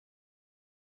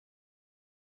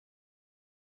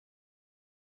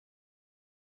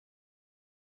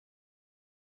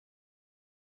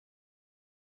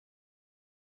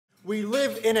We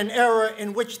live in an era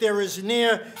in which there is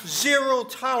near zero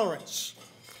tolerance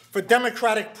for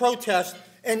democratic protest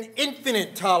and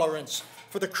infinite tolerance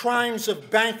for the crimes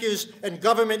of bankers and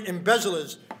government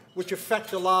embezzlers which affect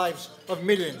the lives of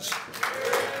millions.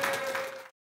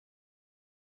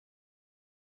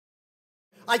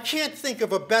 I can't think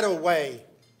of a better way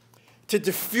to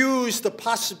diffuse the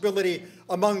possibility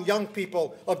among young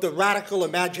people of the radical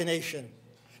imagination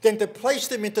than to place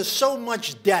them into so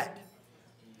much debt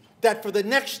that for the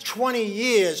next 20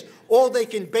 years, all they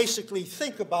can basically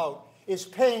think about is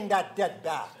paying that debt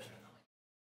back.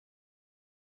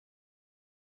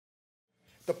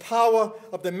 The power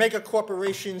of the mega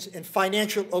corporations and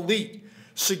financial elite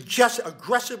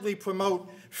aggressively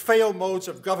promote failed modes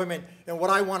of government and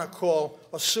what I want to call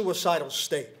a suicidal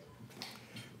state.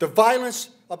 The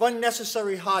violence of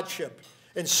unnecessary hardship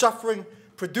and suffering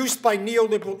produced by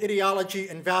neoliberal ideology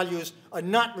and values are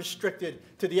not restricted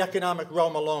to the economic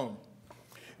realm alone.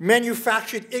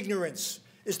 Manufactured ignorance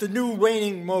is the new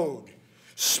reigning mode,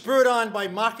 spurred on by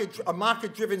a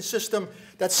market-driven system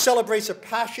that celebrates a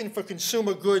passion for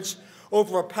consumer goods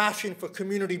over a passion for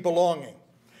community belonging,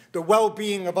 the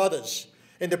well-being of others,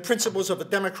 and the principles of a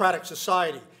democratic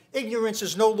society. Ignorance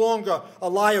is no longer a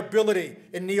liability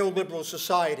in neoliberal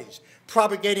societies,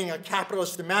 propagating a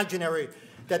capitalist imaginary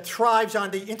that thrives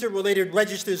on the interrelated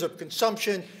registers of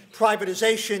consumption,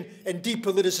 privatization, and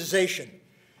depoliticization.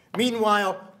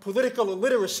 Meanwhile, political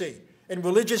illiteracy and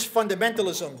religious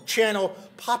fundamentalism channel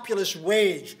populist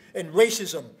rage and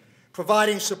racism,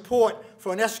 providing support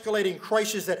for an escalating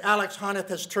crisis that Alex Honneth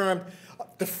has termed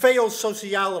the failed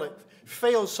sociality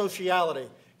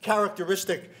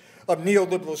characteristic of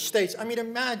neoliberal states. I mean,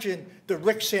 imagine the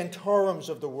Rick Santorums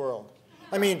of the world.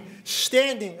 I mean,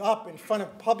 standing up in front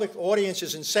of public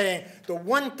audiences and saying, the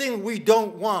one thing we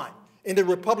don't want in the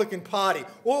Republican Party,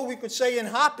 or we could say in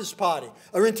Harper's party,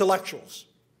 are intellectuals.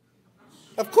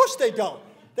 Of course they don't.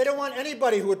 They don't want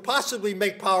anybody who would possibly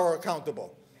make power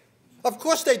accountable. Of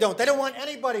course they don't. They don't want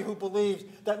anybody who believes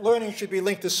that learning should be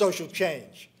linked to social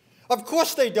change. Of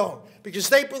course they don't, because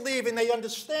they believe and they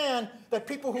understand that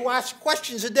people who ask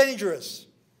questions are dangerous.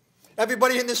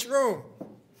 Everybody in this room,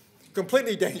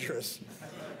 completely dangerous.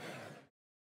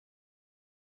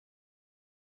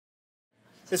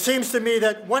 It seems to me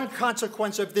that one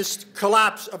consequence of this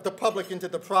collapse of the public into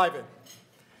the private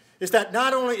is that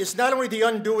not only the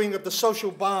undoing of the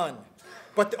social bond,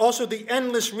 but also the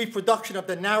endless reproduction of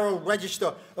the narrow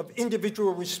register of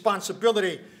individual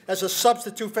responsibility as a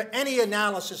substitute for any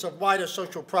analysis of wider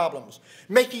social problems,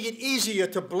 making it easier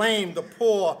to blame the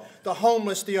poor, the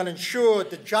homeless, the uninsured,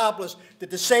 the jobless, the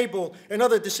disabled, and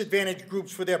other disadvantaged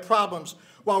groups for their problems,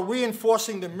 while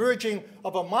reinforcing the merging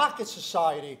of a market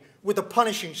society with a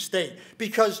punishing state.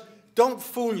 Because don't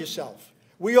fool yourself.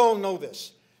 We all know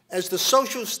this. As the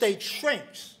social state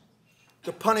shrinks,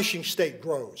 the punishing state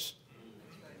grows.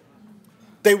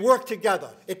 They work together.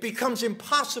 It becomes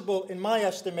impossible, in my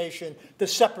estimation, to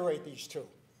separate these two.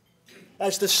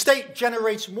 As the state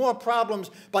generates more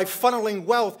problems by funneling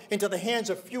wealth into the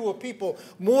hands of fewer people,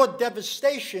 more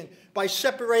devastation by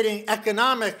separating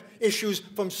economic issues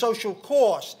from social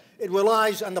costs, it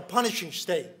relies on the punishing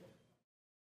state.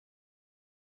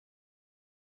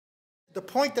 The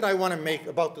point that I want to make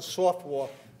about the soft war,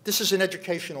 this is an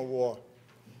educational war.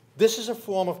 This is a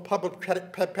form of public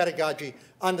pedagogy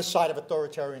on the side of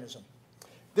authoritarianism.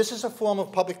 This is a form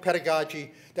of public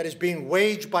pedagogy that is being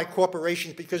waged by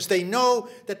corporations because they know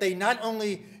that they not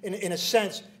only, in a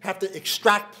sense, have to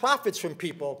extract profits from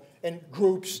people and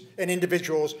groups and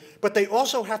individuals, but they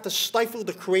also have to stifle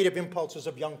the creative impulses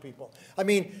of young people. I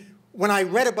mean, when I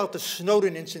read about the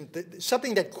Snowden incident,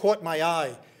 something that caught my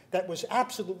eye that was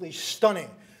absolutely stunning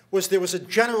was there was a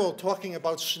general talking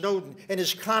about Snowden, and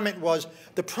his comment was,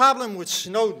 the problem with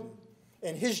Snowden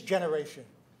and his generation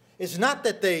is not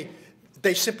that they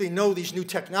simply know these new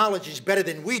technologies better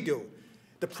than we do.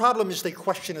 The problem is they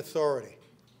question authority.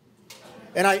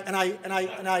 And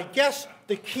I guess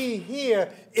the key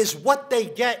here is what they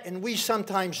get and we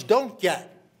sometimes don't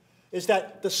get, is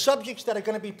that the subjects that are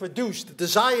going to be produced, the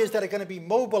desires that are going to be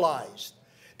mobilized,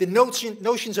 the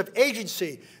notions of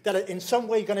agency that are in some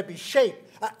way going to be shaped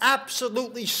are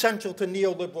absolutely central to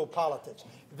neoliberal politics.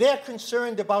 They're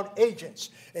concerned about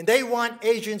agents, and they want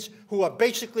agents who are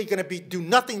basically going to do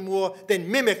nothing more than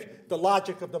mimic the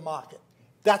logic of the market.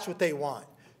 That's what they want.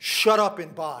 Shut up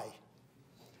and buy.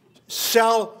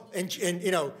 Sell and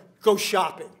go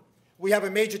shopping. We have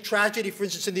a major tragedy, for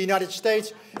instance, in the United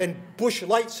States, and Bush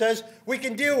Light says, we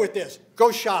can deal with this.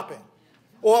 Go shopping.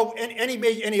 Or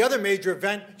any other major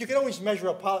event, you can always measure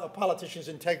a politician's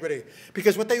integrity.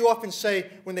 Because what they often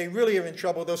say when they really are in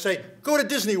trouble, they'll say, go to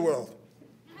Disney World.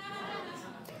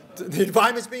 The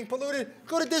environment's being polluted?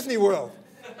 Go to Disney World.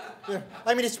 Yeah.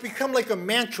 I mean, it's become like a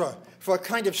mantra for a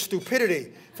kind of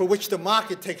stupidity for which the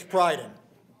market takes pride in.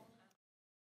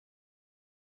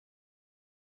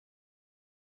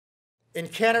 In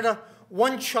Canada,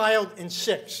 1 child in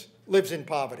 6 lives in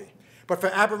poverty. But for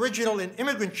Aboriginal and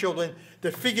immigrant children,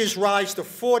 the figures rise to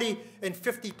 40% and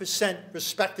 50%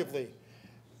 respectively.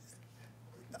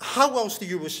 How else do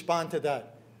you respond to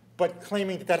that but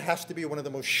claiming that that has to be one of the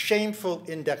most shameful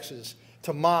indexes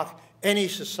to mark any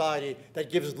society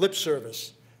that gives lip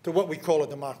service to what we call a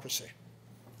democracy?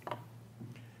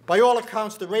 By all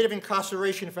accounts, the rate of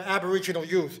incarceration for Aboriginal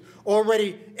youth,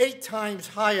 already 8 times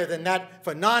higher than that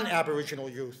for non-Aboriginal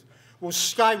youth, will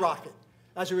skyrocket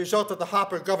as a result of the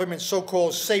Harper government's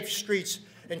so-called Safe Streets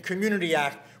and Community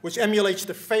Act, which emulates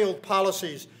the failed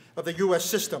policies of the U.S.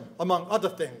 system, among other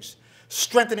things,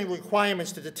 strengthening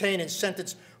requirements to detain and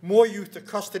sentence more youth to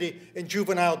custody in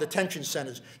juvenile detention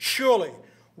centers. Surely,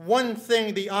 one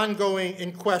thing the ongoing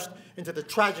inquest into the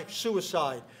tragic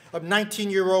suicide of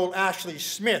 19-year-old Ashley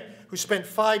Smith, who spent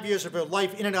 5 years of her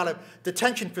life in and out of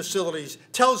detention facilities,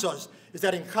 tells us is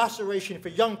that incarceration for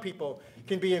young people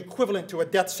can be equivalent to a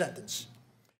death sentence.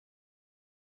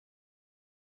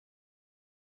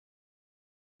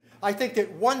 I think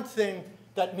that one thing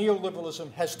that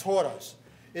neoliberalism has taught us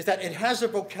is that it has a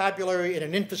vocabulary and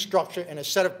an infrastructure and a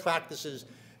set of practices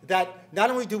that not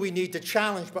only do we need to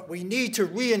challenge, but we need to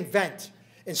reinvent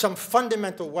in some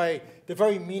fundamental way the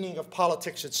very meaning of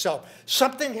politics itself.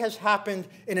 Something has happened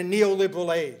in a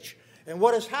neoliberal age. And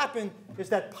what has happened is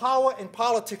that power and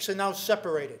politics are now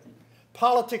separated.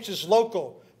 Politics is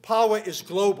local. Power is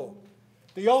global.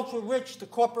 The ultra-rich, the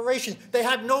corporations, they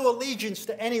have no allegiance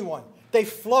to anyone. They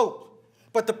float.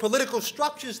 But the political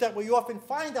structures that we often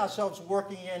find ourselves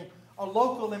working in are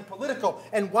local and political.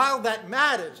 And while that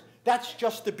matters, that's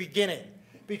just the beginning.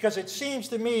 Because it seems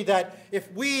to me that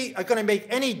if we are going to make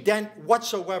any dent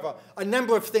whatsoever, a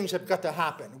number of things have got to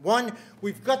happen. One,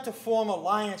 we've got to form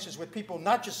alliances with people,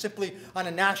 not just simply on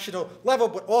a national level,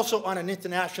 but also on an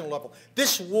international level.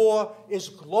 This war is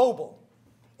global.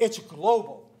 It's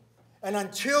global. And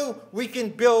until we can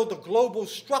build the global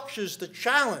structures to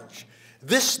challenge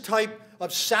this type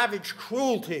of savage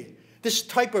cruelty, this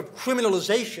type of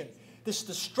criminalization, this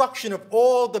destruction of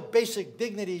all the basic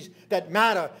dignities that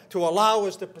matter to allow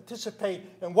us to participate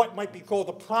in what might be called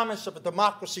the promise of a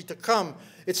democracy to come,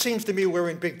 it seems to me we're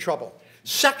in big trouble.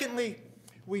 Secondly,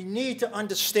 we need to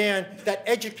understand that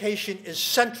education is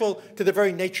central to the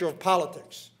very nature of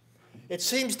politics. It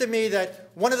seems to me that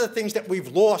one of the things that we've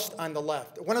lost on the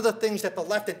left, one of the things that the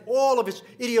left in all of its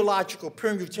ideological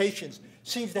permutations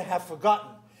seems to have forgotten,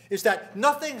 is that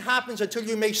nothing happens until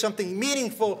you make something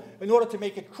meaningful in order to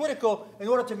make it critical, in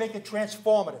order to make it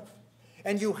transformative.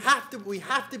 And we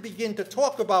have to begin to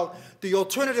talk about the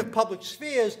alternative public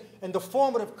spheres and the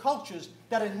formative cultures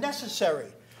that are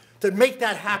necessary to make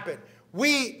that happen.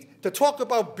 To talk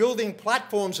about building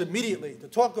platforms immediately, to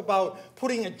talk about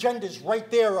putting agendas right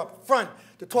there up front,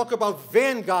 to talk about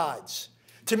vanguards,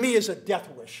 to me is a death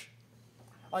wish.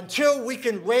 Until we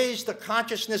can raise the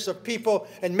consciousness of people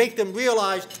and make them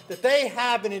realize that they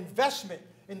have an investment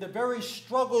in the very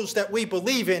struggles that we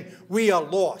believe in, we are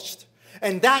lost.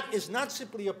 And that is not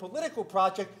simply a political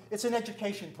project, it's an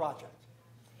education project.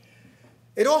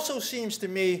 It also seems to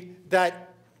me that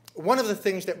one of the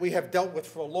things that we have dealt with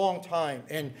for a long time,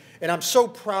 and I'm so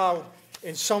proud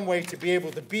in some way to be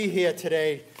able to be here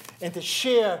today and to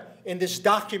share in this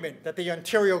document that the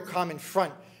Ontario Common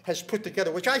Front has put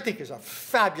together, which I think is a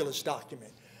fabulous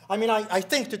document. I mean, I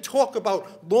think to talk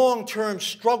about long-term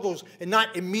struggles and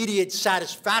not immediate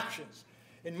satisfactions.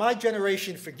 In my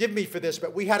generation, forgive me for this,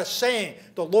 but we had a saying,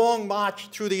 the long march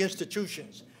through the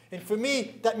institutions. And for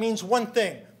me, that means one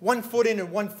thing, 1 foot in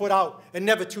and 1 foot out, and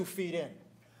never 2 feet in.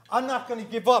 I'm not going to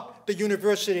give up the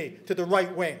university to the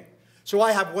right wing, so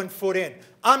I have 1 foot in.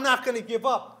 I'm not going to give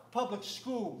up public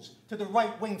schools to the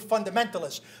right-wing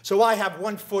fundamentalists, so I have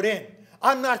 1 foot in.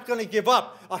 I'm not going to give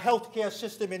up a healthcare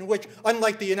system in which,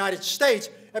 unlike the United States,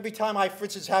 every time I, for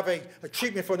instance, have a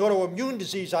treatment for an autoimmune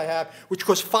disease I have, which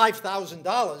costs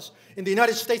 $5,000, in the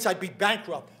United States I'd be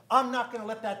bankrupt. I'm not going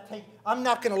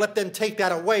to let them take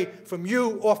that away from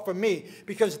you or from me,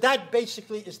 because that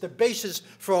basically is the basis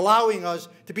for allowing us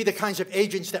to be the kinds of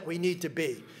agents that we need to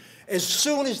be. As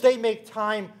soon as they make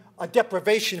time a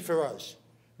deprivation for us,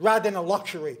 rather than a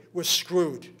luxury, we're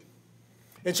screwed.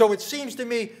 And so it seems to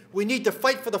me we need to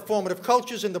fight for the formative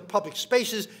cultures in the public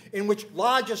spaces in which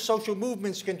larger social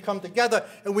movements can come together,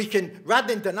 and we can, rather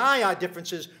than deny our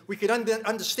differences, we can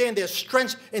understand their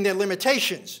strengths and their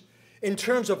limitations. in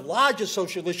terms of larger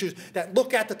social issues that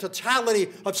look at the totality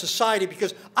of society,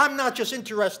 because I'm not just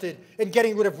interested in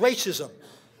getting rid of racism.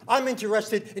 I'm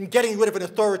interested in getting rid of an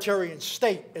authoritarian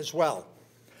state as well.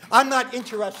 I'm not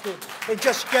interested in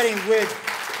just getting rid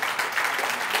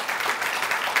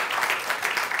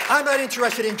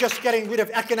of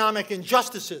economic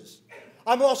injustices.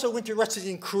 I'm also interested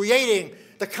in creating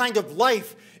the kind of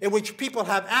life in which people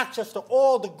have access to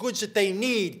all the goods that they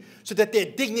need so that their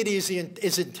dignity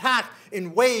is intact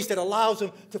in ways that allows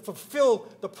them to fulfill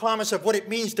the promise of what it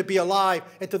means to be alive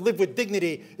and to live with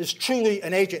dignity is truly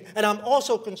an agent. And I'm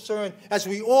also concerned, as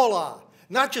we all are,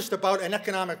 not just about an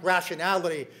economic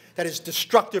rationality that is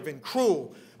destructive and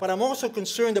cruel, but I'm also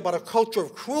concerned about a culture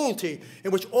of cruelty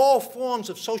in which all forms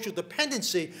of social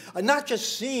dependency are not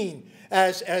just seen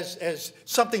as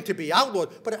something to be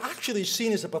outlawed, but are actually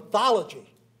seen as a pathology.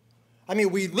 I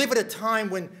mean, we live at a time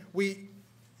when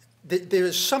there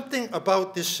is something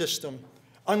about this system,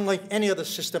 unlike any other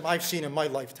system I've seen in my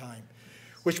lifetime,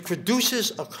 which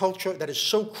produces a culture that is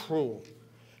so cruel,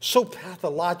 so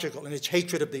pathological in its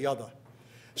hatred of the other,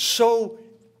 so,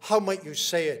 how might you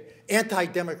say it,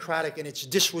 anti-democratic in its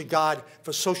disregard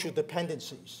for social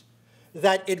dependencies,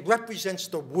 that it represents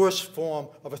the worst form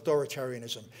of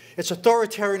authoritarianism. It's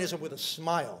authoritarianism with a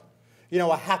smile, you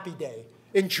know, a happy day.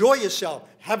 Enjoy yourself,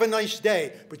 have a nice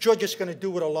day, but you're just going to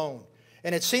do it alone.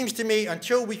 And it seems to me,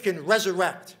 until we can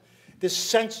resurrect this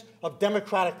sense of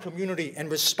democratic community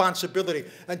and responsibility,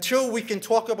 until we can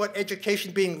talk about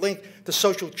education being linked to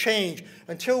social change,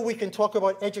 until we can talk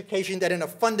about education that in a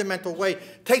fundamental way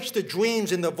takes the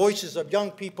dreams and the voices of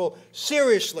young people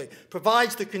seriously,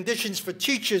 provides the conditions for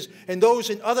teachers and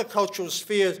those in other cultural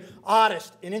spheres,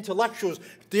 artists and intellectuals,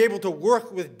 to be able to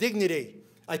work with dignity,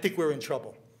 I think we're in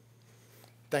trouble.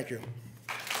 Thank you.